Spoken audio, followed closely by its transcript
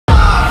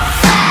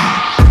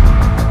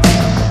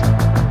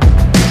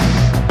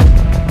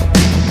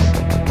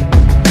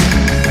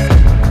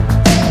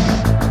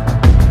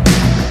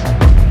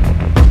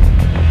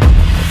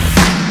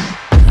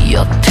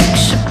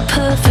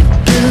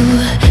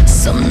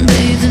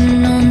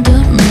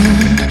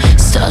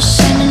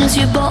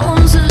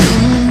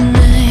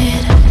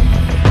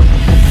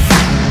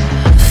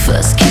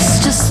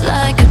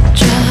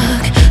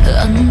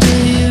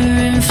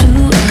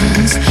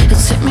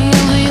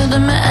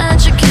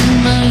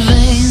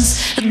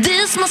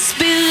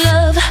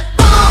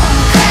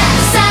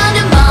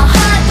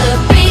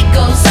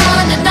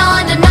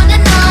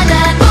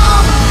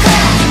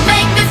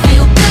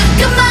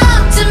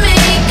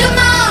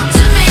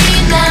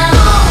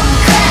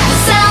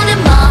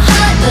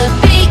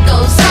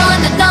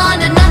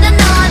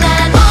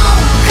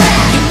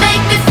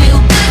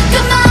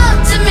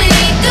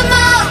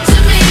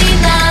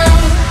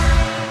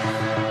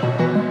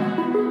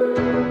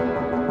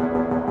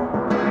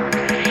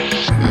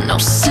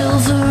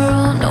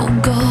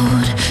no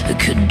gold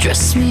could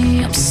dress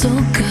me up so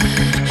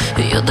good.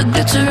 You're the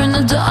glitter in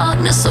the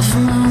darkness of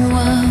my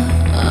world.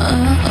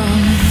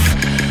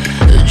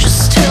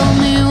 Just tell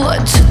me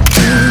what to do.